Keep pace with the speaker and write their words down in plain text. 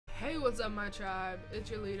What's up, my tribe?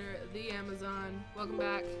 It's your leader, the Amazon. Welcome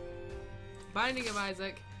back. Binding of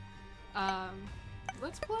Isaac.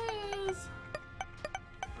 Let's play as...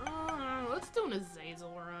 let's do an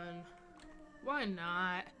Azazel run. Why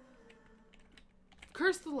not?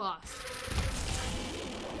 Curse the Lost.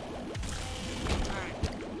 Alright.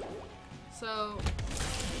 So...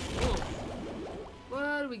 Ooh.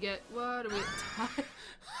 What do we get? What do we get?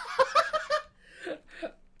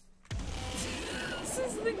 This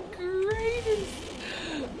is the greatest!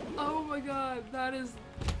 Oh my god, that is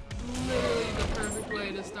literally the perfect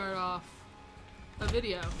way to start off a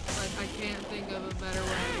video. Like, I can't think of a better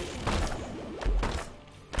way.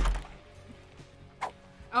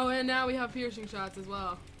 Oh, and now we have piercing shots as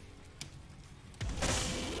well.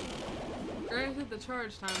 Granted, the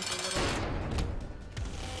charge time's a little...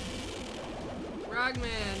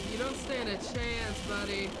 Ragman, you don't stand a chance,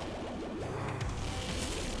 buddy.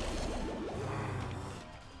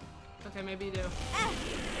 Okay, maybe you do.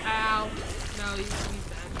 Ow. No, he's dead.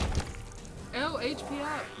 Oh, HP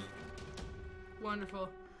up. Wonderful.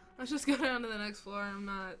 Let's just go down to the next floor. I'm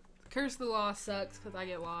not... Curse of the Lost sucks because I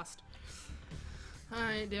get lost.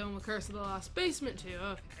 I ain't dealing with Curse of the Lost. Basement 2,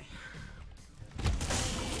 okay.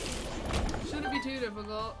 Shouldn't be too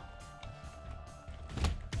difficult.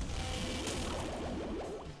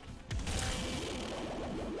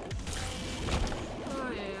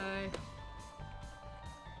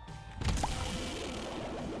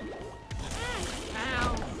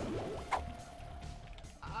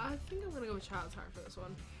 Child's Heart for this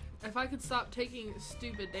one. If I could stop taking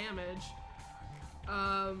stupid damage,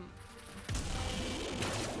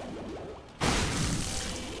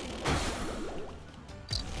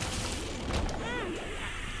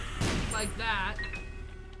 like that.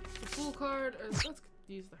 The full card, or let's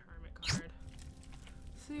use the hermit card.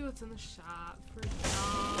 See what's in the shop for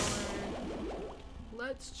 $1.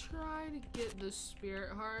 Let's try to get the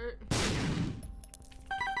spirit heart. Oh,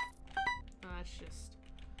 that's just.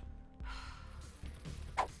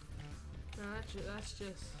 No, that's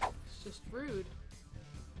just rude.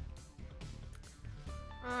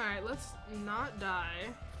 Alright, let's not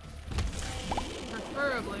die.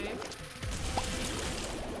 Preferably.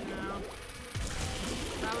 You know.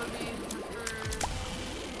 That would be preferred.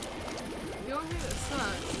 The only thing that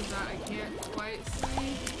sucks is that I can't quite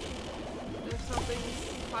see if something's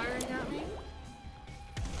firing at me.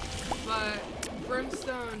 But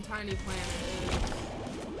Brimstone Tiny Planet is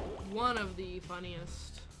one of the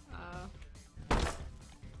funniest.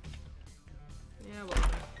 Yeah,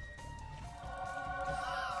 well.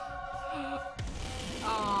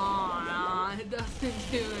 Oh, no, it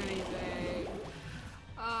doesn't do anything.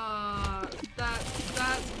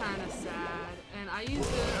 That's kind of sad. And I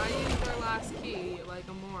used our last key like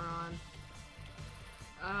a moron.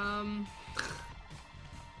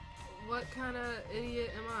 What kind of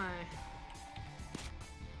idiot am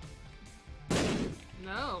I?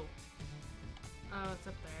 No. Oh, it's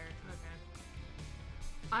up there. Okay.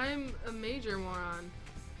 I'm a major moron.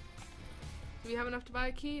 Do we have enough to buy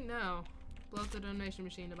a key? No. Blow up the donation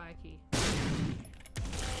machine to buy a key.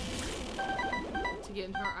 To get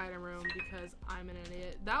into our item room because I'm an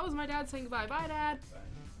idiot. That was my dad saying goodbye. Bye, Dad.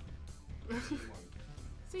 Bye.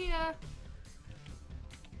 See ya.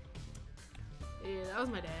 Yeah, that was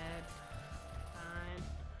my dad. Fine.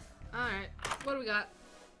 Alright. What do we got?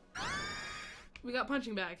 We got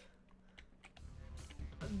punching bag.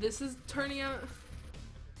 This is turning out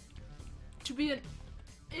to be an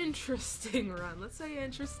interesting run. Let's say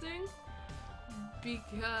interesting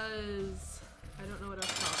because I don't know what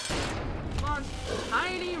else to call it.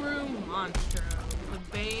 Tiny Room Monstro, the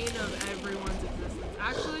bane of everyone's existence.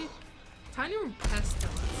 Actually, Tiny Room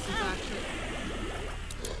Pestilence is actually,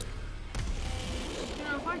 you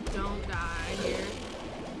know, if I don't die here.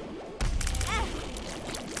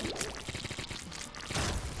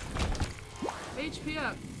 HP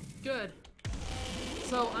up. Good.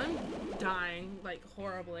 So I'm dying, like,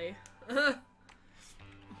 horribly.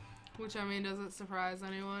 Which, I mean, doesn't surprise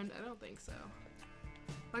anyone. I don't think so.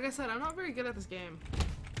 Like I said, I'm not very good at this game.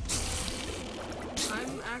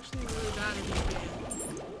 I'm actually really bad at this game.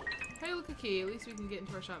 Hey, look, a key. At least we can get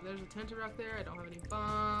into our shop. There's a Tentarock there. I don't have any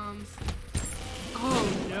bombs. Oh,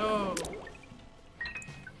 no.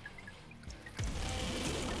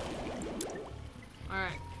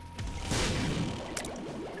 Alright.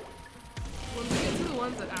 When we get to the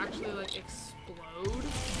ones that actually, like, explode,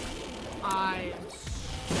 I am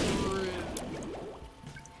screwed.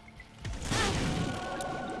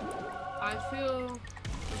 I feel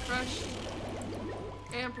refreshed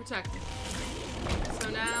and protected. So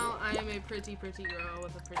now I am a pretty girl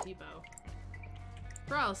with a pretty bow.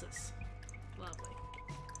 Paralysis. Lovely.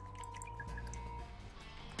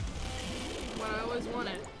 always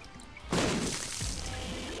wanted.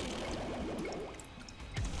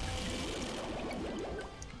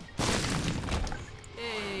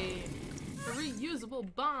 Hey, a reusable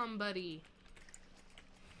bomb buddy.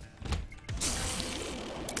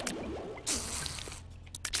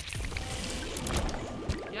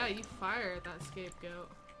 Yeah, you fire at that scapegoat.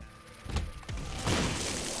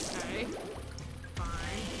 Okay.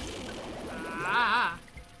 Fine. Ah!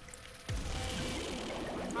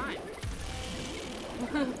 I'm fine.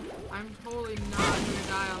 I'm totally not gonna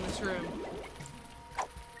die on this room.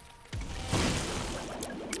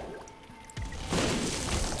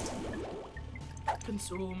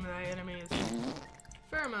 Consume my enemies.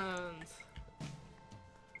 Pheromones.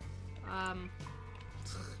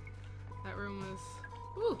 That room was...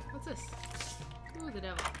 Ooh, what's this? Ooh, the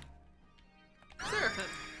devil. Seraphim.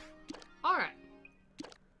 Alright.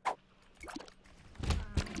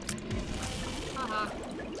 Haha.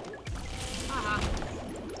 Haha.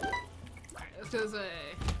 Alright, let's go this way.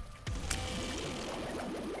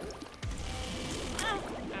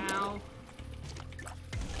 Ow.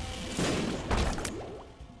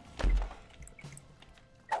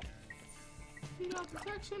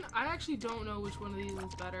 Protection? I actually don't know which one of these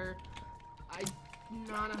is better. I'm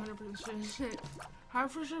not 100% sure.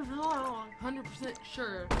 100%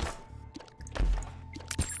 sure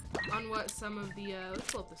on what some of the, let's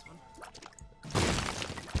pull up this one.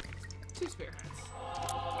 2 spear heads.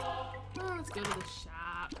 Oh, let's go to the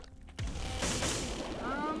shop.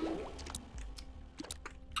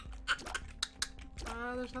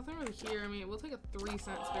 There's nothing really here. I mean, we'll take a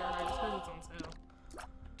 3-cent spear head just because it's on sale.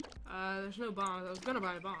 There's no bombs. I was gonna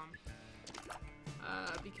buy a bomb.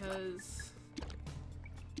 Because...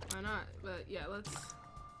 why not? But yeah, let's...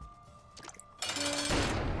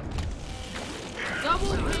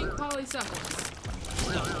 double pink polycephalus.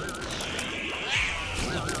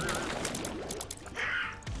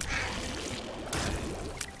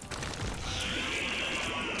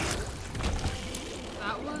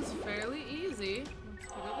 That was fairly easy.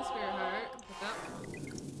 Let's pick up the spear heart. Pick up...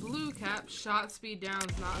 blue cap. Shot speed down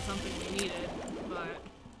is not something we needed, but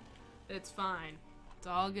it's fine. It's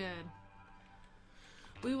all good.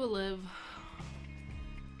 We will live.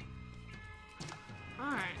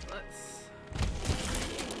 Alright, let's...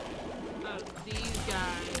 oh, these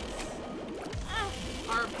guys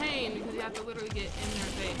are a pain because you have to literally get in their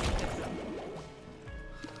face to hit them.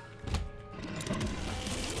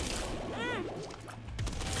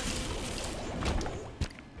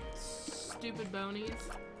 Stupid bonies.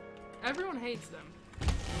 Everyone hates them.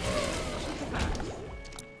 It's just a fact.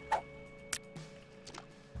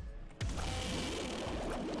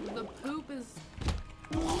 The poop is...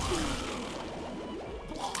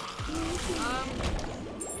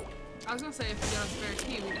 I was gonna say if we got a spare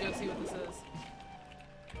key, we could go see what this is.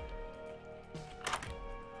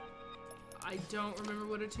 I don't remember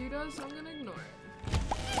what a 2 does, so I'm gonna ignore it.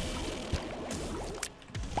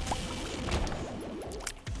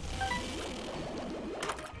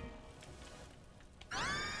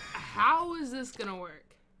 How is this gonna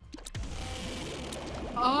work?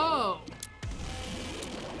 Oh!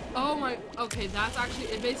 Oh my, okay, that's actually,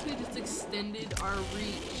 it basically just extended our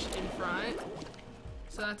reach in front.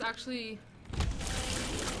 So that's actually,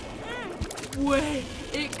 wait,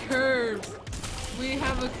 it curves. We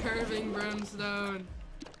have a curving brimstone.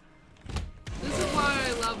 This is why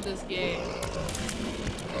I love this game.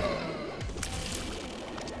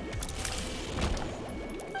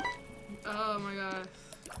 Oh my gosh.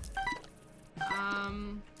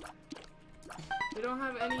 We don't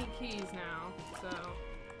have any keys now, so.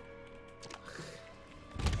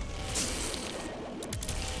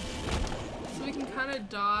 So we can kind of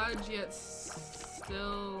dodge, yet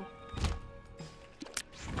still,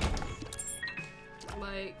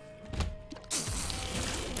 like,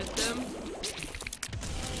 hit them.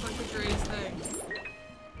 It's like the greatest thing.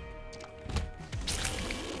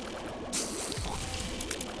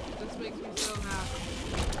 This makes me so happy.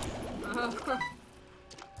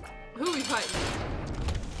 Who are we fighting?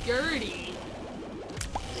 Gertie.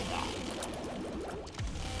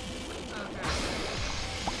 Okay.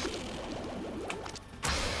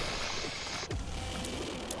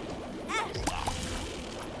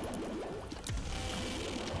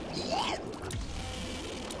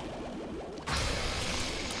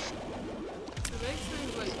 It makes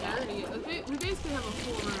things like Gertie. We basically have a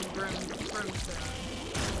full room brimstone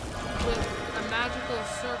with a magical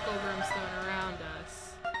circle brimstone around us.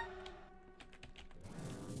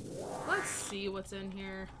 Let's see what's in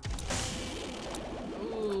here.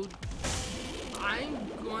 Ooh, I'm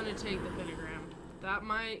going to take the pentagram. That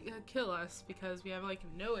might kill us because we have like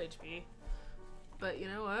no HP. But you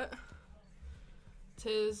know what?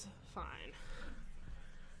 'tis fine.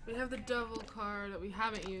 We have the devil card that we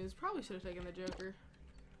haven't used. Probably should have taken the Joker.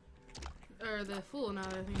 Or the Fool, now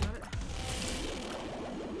that I think about it.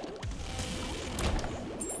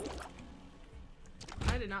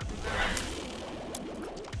 I did not think that.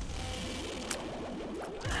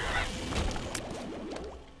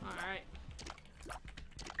 Alright.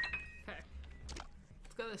 Okay.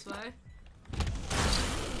 Let's go this way.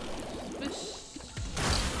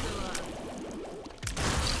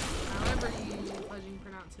 However you fudging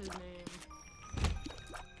pronounce his name.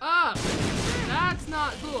 Oh! That's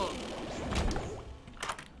not cool.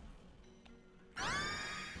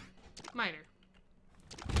 Minor.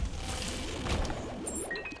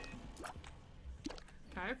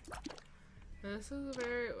 Okay. This is a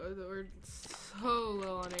very... We're so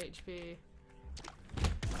low on HP.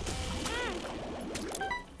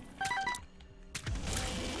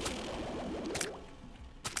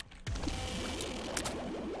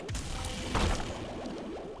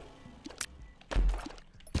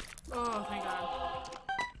 Oh, thank God.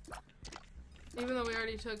 Even though we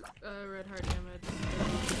already took red heart damage.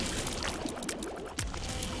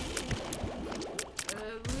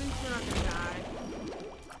 At least we're not gonna die.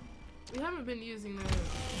 We haven't been using the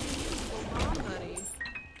bomb buddy.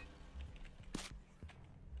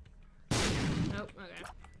 Nope, okay.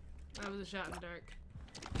 That was a shot in the dark.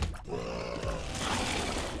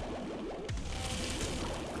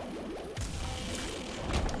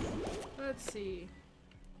 Let's see.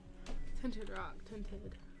 Tinted rock,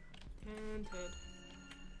 tinted. Tinted.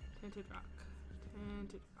 Tinted rock.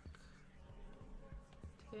 Tinted rock.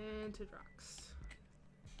 Tinted rocks.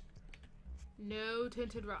 No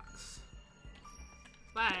tinted rocks.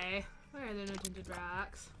 Why? Why are there no tinted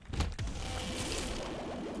rocks?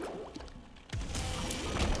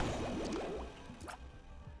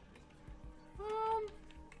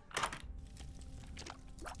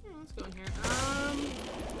 Yeah, let's go in here.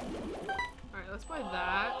 Alright, let's buy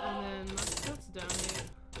that, and then let's donate.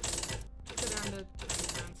 Let's go down to 10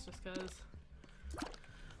 cents just because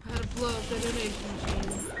I had to blow up the donation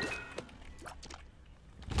machine.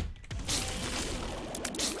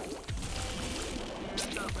 Yeah, that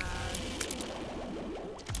felt bad.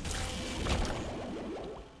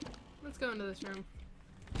 Let's go into this room.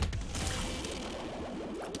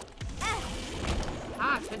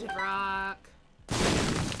 Ah, tinted rock.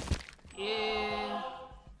 Yeah.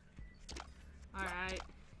 Alright.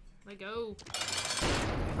 Let go.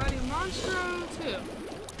 Fighting Monstro too.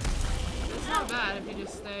 It's not bad if you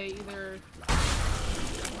just stay either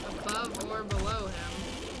above or below him.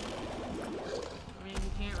 I mean,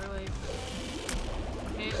 you can't really...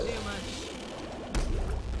 Can't do much.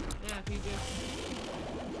 Yeah, if you just...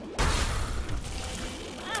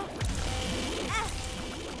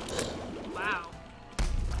 Wow.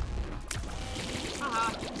 Haha.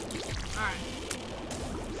 Alright.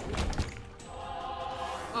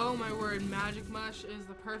 Oh my word, Magic Mush is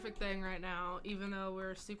the perfect thing right now, even though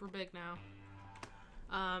we're super big now.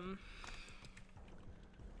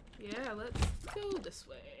 Yeah, let's go this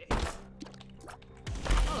way.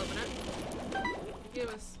 I'll open it. Give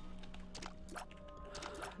us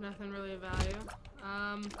nothing really of value.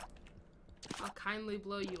 I'll kindly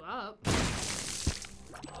blow you up.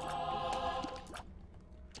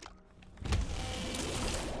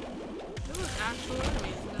 There was actual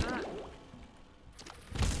enemies in that.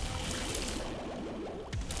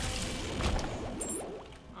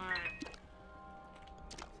 Alright.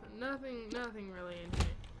 So nothing really in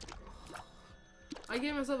here. I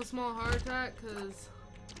gave myself a small heart attack because...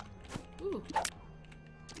 Ooh.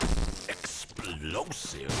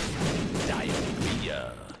 Explosive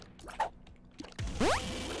diarrhea.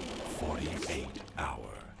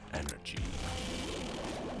 48-hour energy.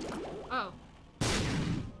 Oh.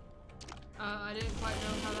 I didn't quite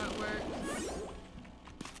know how that works.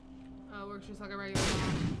 It works just like a regular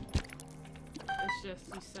bomb. It's just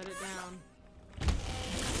you set it down.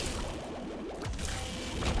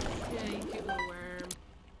 Yeah, you cute little worm.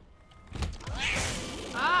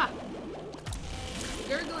 Ah!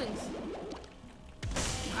 Gurglings!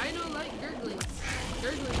 I don't like gurglings.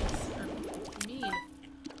 Gurglings are mean.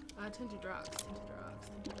 Tinted rocks, tinted rocks,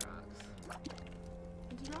 tinted rocks.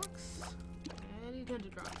 Tinted rocks? Any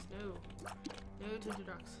tinted rocks? No. No tinted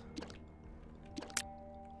rocks.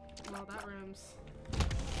 Well, that room's...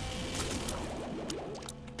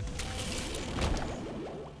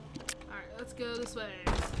 Alright, let's go this way.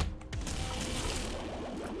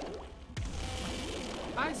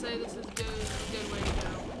 I say this is a good way to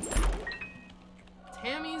go.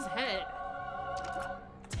 Tammy's Head.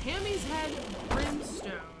 Tammy's Head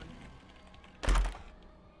Brimstone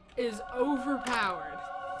is overpowered.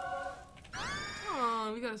 Aww.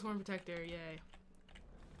 We got a Swarm Protector, yay.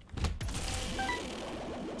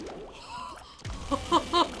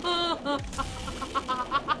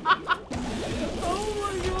 Oh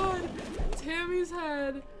my god! Tammy's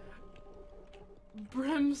head.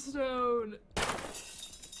 Brimstone.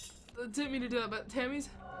 Didn't mean to do that, but Tammy's...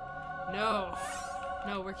 No.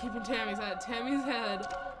 No, we're keeping Tammy's head. Tammy's head.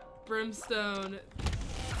 Brimstone.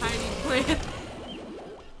 Tiny plant.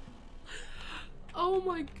 Oh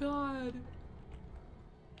my god.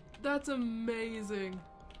 That's amazing.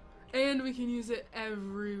 And we can use it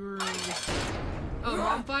every room. Oh,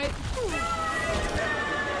 mom fight?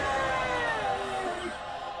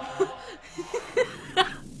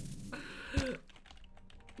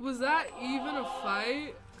 Was that even a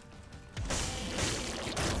fight?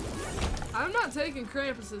 I'm not taking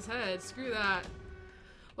Krampus's head. Screw that.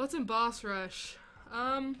 What's in Boss Rush?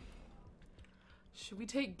 Should we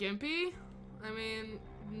take Gimpy? I mean,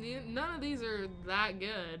 none of these are that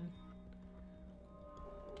good.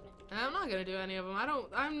 I'm not gonna do any of them.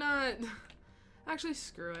 I'm not... Actually,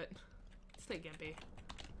 screw it. Let's take Gimpy.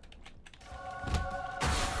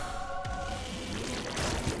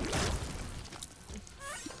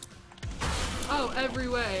 Oh, every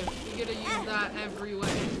way. You gotta use that every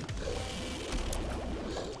way.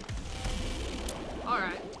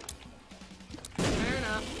 Alright. Fair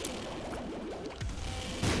enough.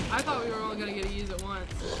 I thought we were only gonna get to use it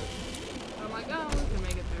once. So I'm like, oh, we can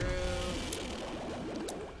make it through.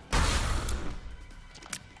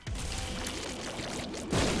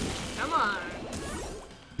 Come on.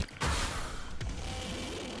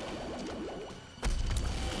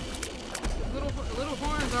 Little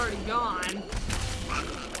Horn's already gone.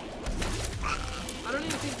 I don't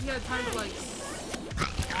even think he had time to like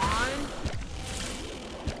spawn.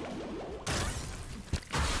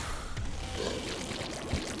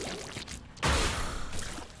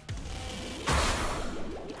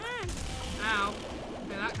 Ow.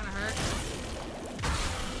 Okay, that kind of hurt.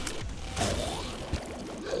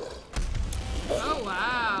 Oh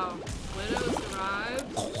wow. Widow survived.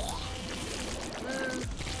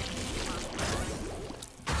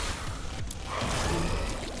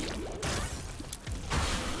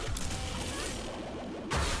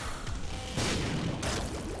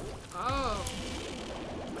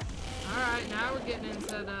 Now we're getting into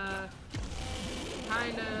the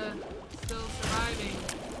kinda still surviving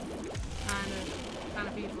kind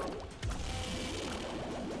of people.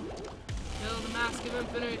 Kill the Mask of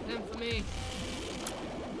Infamy.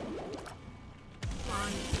 Come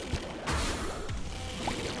on.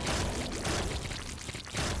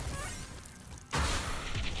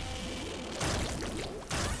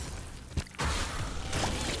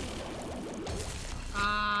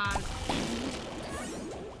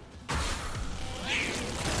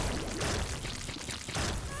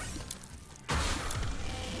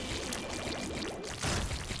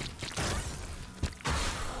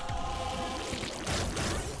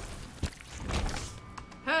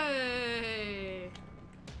 Hey!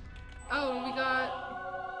 Oh, and we got...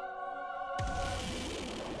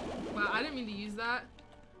 Wow, I didn't mean to use that.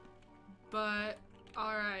 But,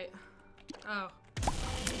 alright. Oh.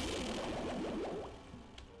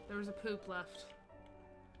 There was a poop left.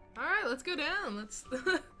 Alright, let's go down. Let's...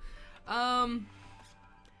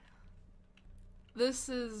 This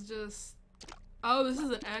is just... Oh, this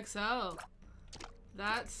is an XL.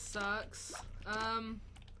 That sucks.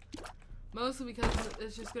 Mostly because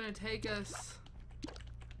it's just gonna take us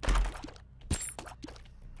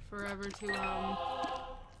forever to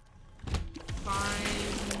find.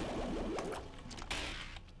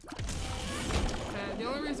 Okay, the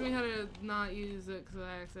only reason we had to not use it because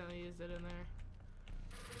I accidentally used it in there.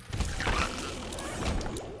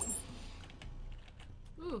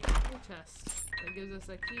 Ooh, a chest. That gives us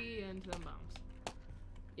a key and some bombs.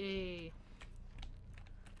 Yay.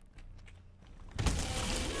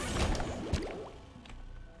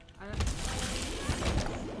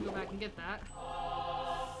 Go back and get that.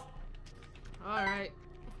 Alright.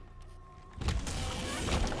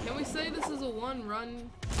 Can we say this is a one run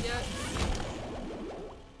yet?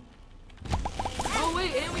 Oh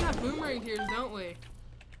wait, and we have boomerang tears, don't we?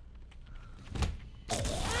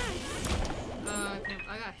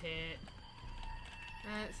 I got hit.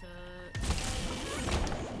 That sucks.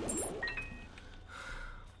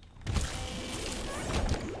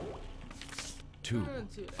 Two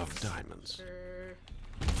of diamonds.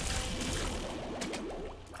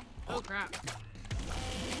 Oh crap.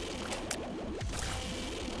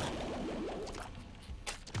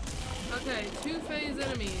 Okay, two-phase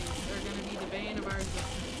enemies are gonna be the bane of our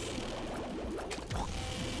existence.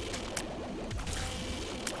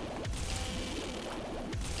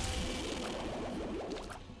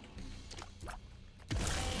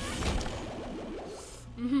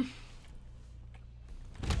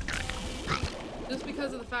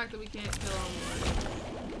 because of the fact that we can't kill him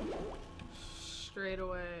straight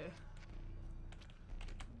away.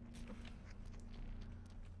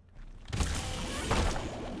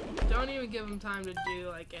 Don't even give him time to do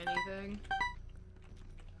like anything.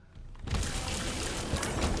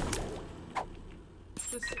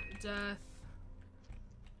 Just death.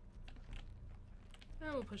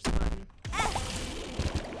 And we'll push the button.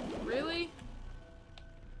 Really?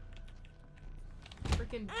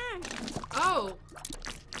 Freaking. Oh!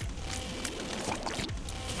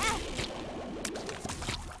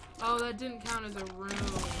 Oh, that didn't count as a room.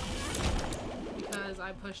 Because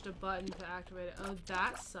I pushed a button to activate it. Oh,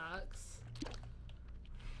 that sucks.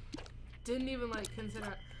 Didn't even like consider.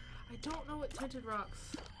 I don't know what tinted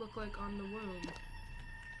rocks look like on the womb.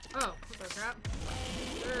 Oh, what the crap?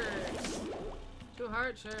 Sure. 2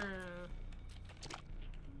 hearts, sure.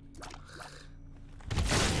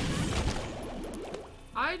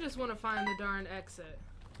 I just want to find the darn exit.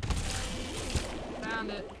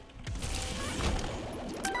 Found it.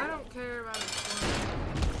 I don't care about exploring.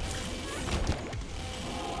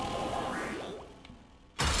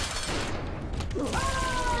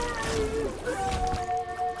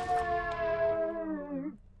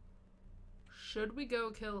 Should we go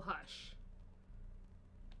kill Hush?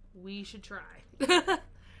 We should try.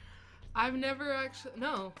 I've never actually...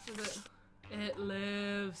 No. It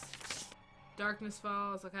lives. Darkness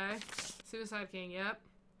Falls, okay. Suicide King, yep.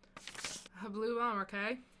 A blue bomber,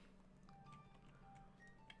 okay.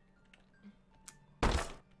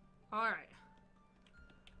 Alright.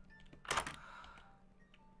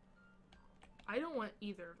 I don't want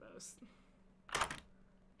either of those.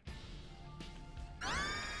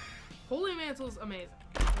 Holy Mantle's amazing.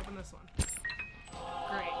 Let's open this one.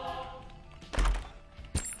 Great.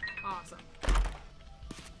 Awesome.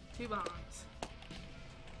 2 bombs.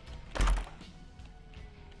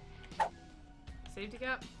 Safety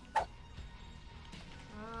cap?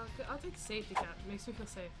 I'll take safety cap. It makes me feel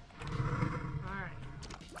safe. Alright.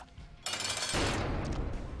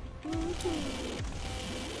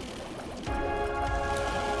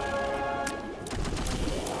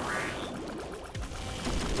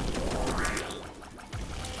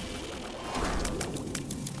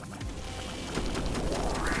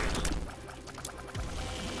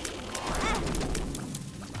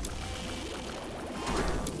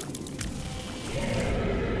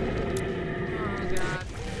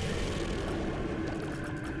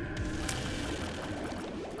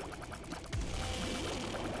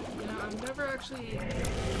 Actually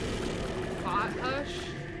fought Hush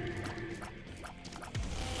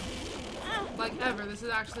like ever. This is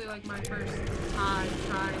actually like my first time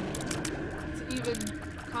trying to even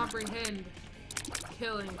comprehend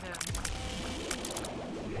killing him.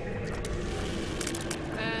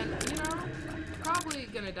 And you know, probably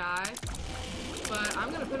gonna die, but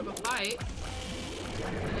I'm gonna put up a fight.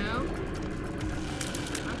 You know,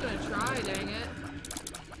 I'm gonna try, dang it.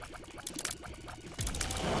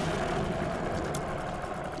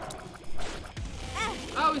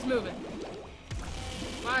 Oh, he's moving.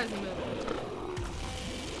 Why is he moving?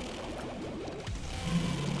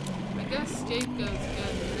 I guess Scapegoat's good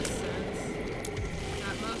in this sense.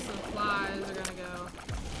 That most of the flies are gonna go.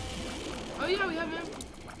 Oh yeah, we have him.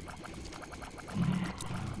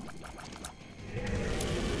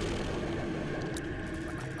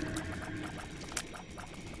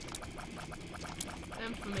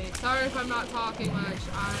 Infamy. Sorry if I'm not talking much.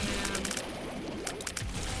 I am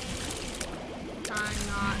trying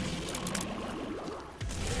not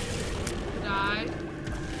to die.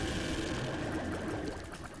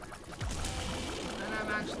 And I'm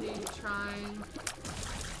actually trying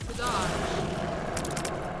to dodge.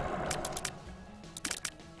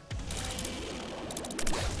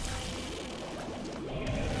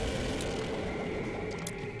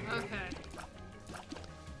 Okay.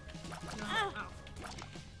 No. Oh.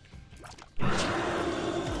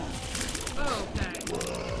 Okay.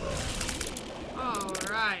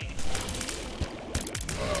 Alright.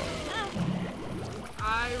 I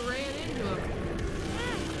ran into him.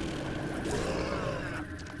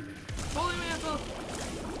 Holy Mantle!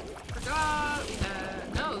 Forgot!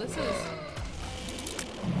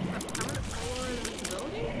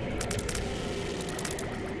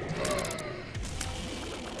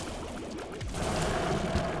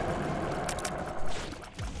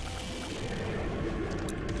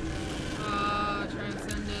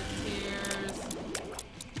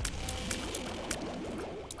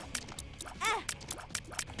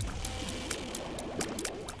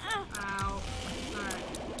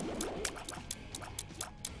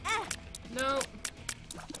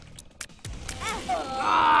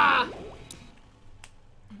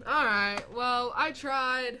 I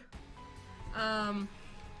tried.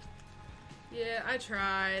 Yeah, I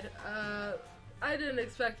tried. I didn't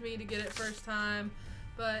expect me to get it first time,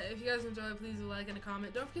 but if you guys enjoy, please leave a like and a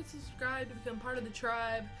comment. Don't forget to subscribe to become part of the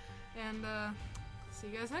tribe, and see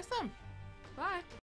you guys next time. Bye.